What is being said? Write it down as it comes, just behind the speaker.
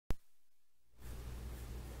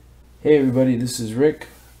Hey everybody, this is Rick.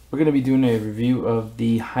 We're going to be doing a review of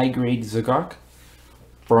the high-grade Zogok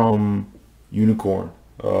from Unicorn,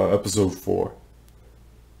 episode 4.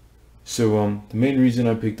 So the main reason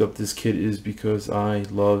I picked up this kit is because I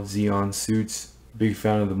love Xeon suits, big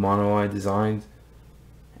fan of the mono eye designs,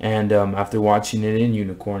 and after watching it in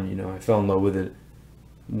Unicorn, I fell in love with it,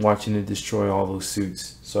 watching it destroy all those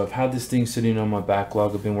suits. So I've had this thing sitting on my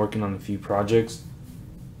backlog. I've been working on a few projects,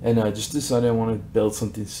 and I just decided I want to build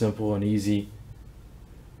something simple and easy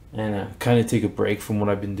and kind of take a break from what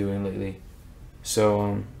I've been doing lately.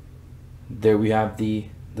 So there we have the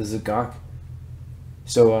Zogok.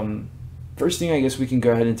 So first thing I guess we can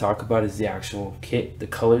go ahead and talk about is the actual kit, the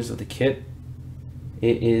colors of the kit.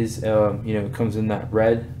 It is, it comes in that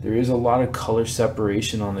red. There is a lot of color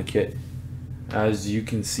separation on the kit. As you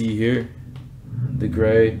can see here, the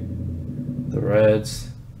gray, the reds,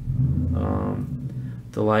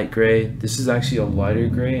 the light gray. This is actually a lighter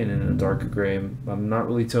gray and then a darker gray. I'm not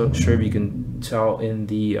really sure if you can tell in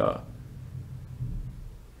the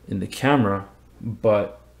camera,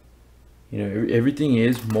 but everything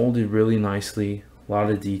is molded really nicely. A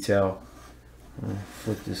lot of detail. I'll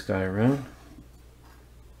flip this guy around,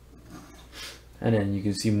 and then you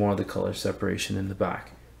can see more of the color separation in the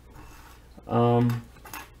back. Now,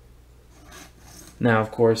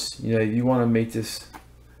 of course, if you want to make this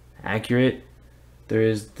accurate, there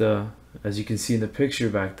is as you can see in the picture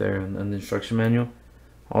back there in the instruction manual,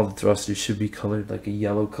 all the thrusters should be colored like a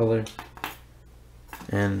yellow color.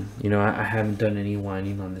 And I haven't done any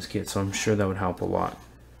lining on this kit, so I'm sure that would help a lot.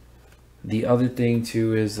 The other thing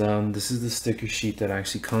too is this is the sticker sheet that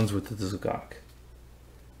actually comes with the Zogok,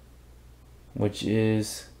 which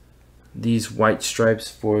is these white stripes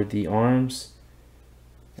for the arms,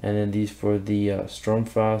 and then these for the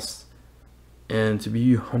Stromfast. And to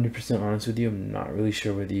be 100% honest with you, I'm not really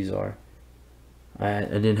sure where these are. I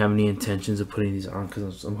didn't have any intentions of putting these on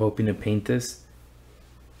because I'm hoping to paint this.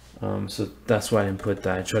 So that's why I didn't put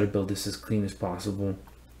that. I try to build this as clean as possible.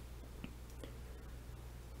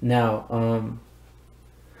 Now,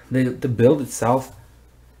 the build itself,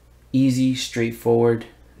 easy, straightforward,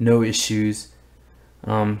 no issues.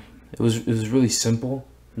 It was really simple,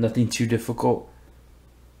 nothing too difficult.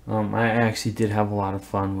 I actually did have a lot of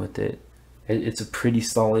fun with it. It's a pretty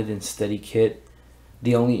solid and steady kit.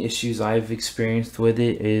 The only issues I've experienced with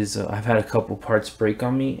it is I've had a couple parts break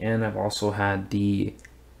on me, and I've also had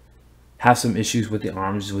have some issues with the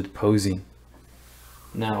arms with posing.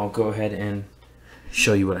 Now I'll go ahead and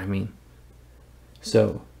show you what I mean.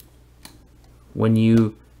 So when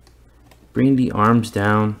you bring the arms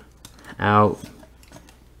down, out,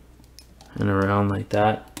 and around like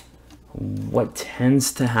that, what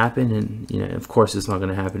tends to happen, and of course it's not going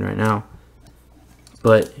to happen right now,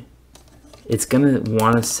 but it's gonna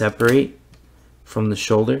want to separate from the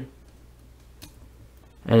shoulder,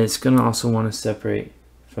 and it's gonna also want to separate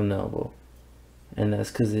from the elbow, and that's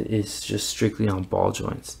because it's just strictly on ball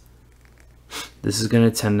joints. This is gonna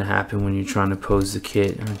tend to happen when you're trying to pose the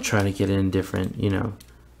kit and trying to get it in different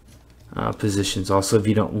positions. Also, if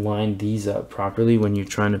you don't line these up properly when you're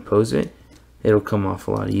trying to pose it, it'll come off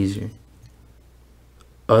a lot easier.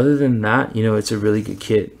 Other than that, it's a really good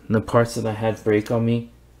kit. And the parts that I had break on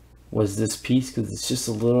me was this piece, because it's just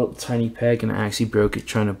a little tiny peg, and I actually broke it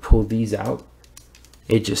trying to pull these out.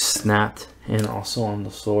 It just snapped. And also on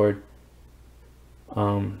the sword,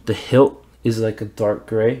 the hilt is like a dark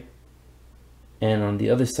gray, and on the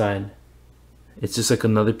other side, it's just like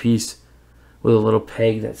another piece with a little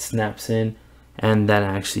peg that snaps in, and that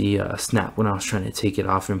actually snapped when I was trying to take it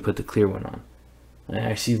off and put the clear one on. I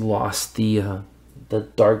actually lost the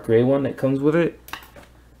dark gray one that comes with it.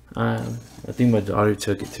 I think my daughter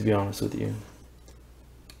took it, to be honest with you.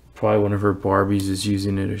 Probably one of her Barbies is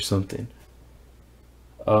using it or something.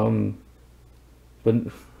 But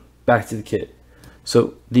back to the kit.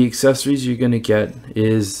 So the accessories you're gonna get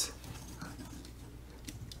is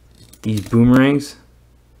these boomerangs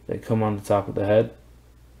that come on the top of the head,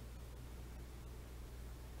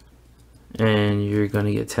 and you're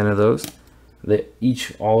gonna get 10 of those.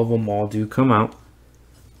 All of them do come out.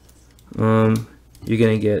 You're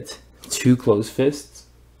gonna get 2 closed fists,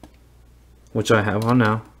 which I have on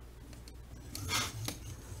now.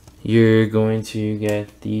 You're going to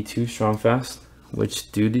get the 2 Stromfast,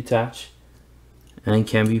 which do detach and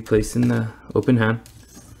can be placed in the open hand.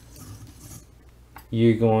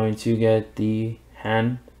 You're going to get the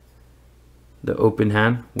open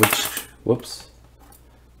hand,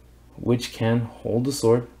 which can hold the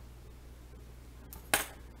sword.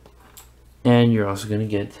 And you're also going to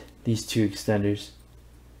get these 2 extenders,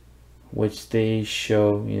 which they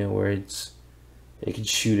show, where it can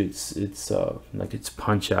shoot its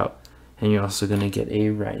punch out. and you're also going to get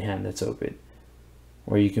a right hand that's open,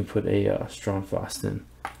 or you can put a strong frost in.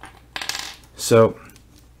 So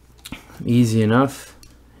easy enough.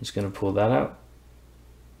 Just going to pull that out,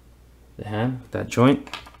 the hand, that joint.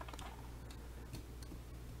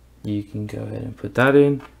 You can go ahead and put that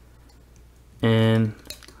in and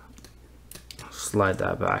slide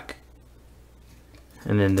that back,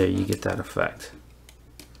 and then there you get that effect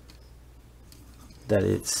that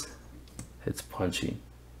it's punching.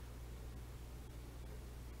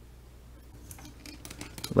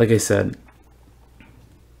 Like I said,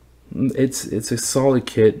 it's a solid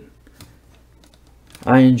kit.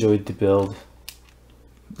 I enjoyed the build.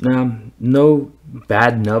 Now, no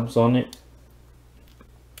bad nubs on it.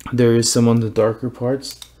 There is some on the darker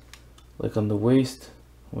parts, like on the waist,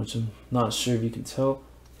 which I'm not sure if you can tell,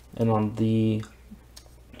 and on the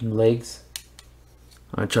legs.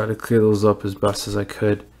 I try to clear those up as best as I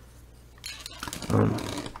could.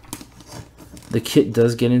 The kit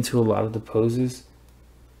does get into a lot of the poses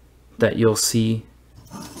that you'll see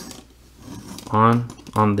on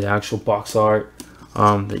the actual box art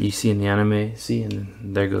that you see in the anime. See, and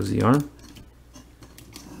then there goes the arm.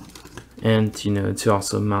 And you know, to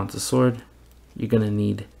also mount the sword, you're gonna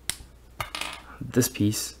need this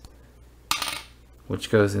piece, which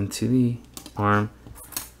goes into the arm,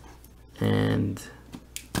 and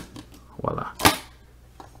voila.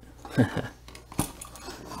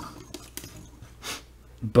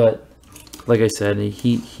 But like I said,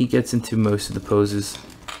 he gets into most of the poses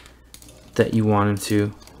that you want him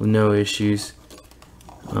to with no issues.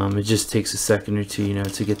 It just takes a second or two, you know,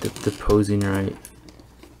 to get the posing right.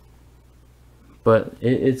 But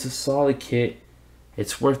it's a solid kit.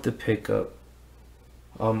 It's worth the pickup.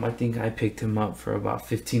 I think I picked him up for about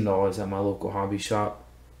 $15 at my local hobby shop.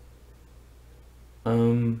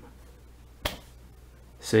 So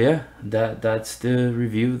yeah, that's the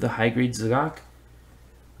review of the high grade Zogok.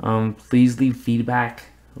 Please leave feedback,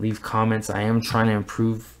 leave comments. I am trying to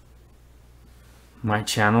improve my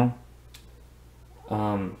channel.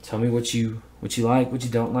 Tell me what you like, what you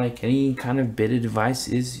don't like. Any kind of bit of advice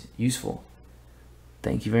is useful.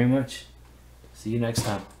 Thank you very much. See you next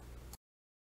time.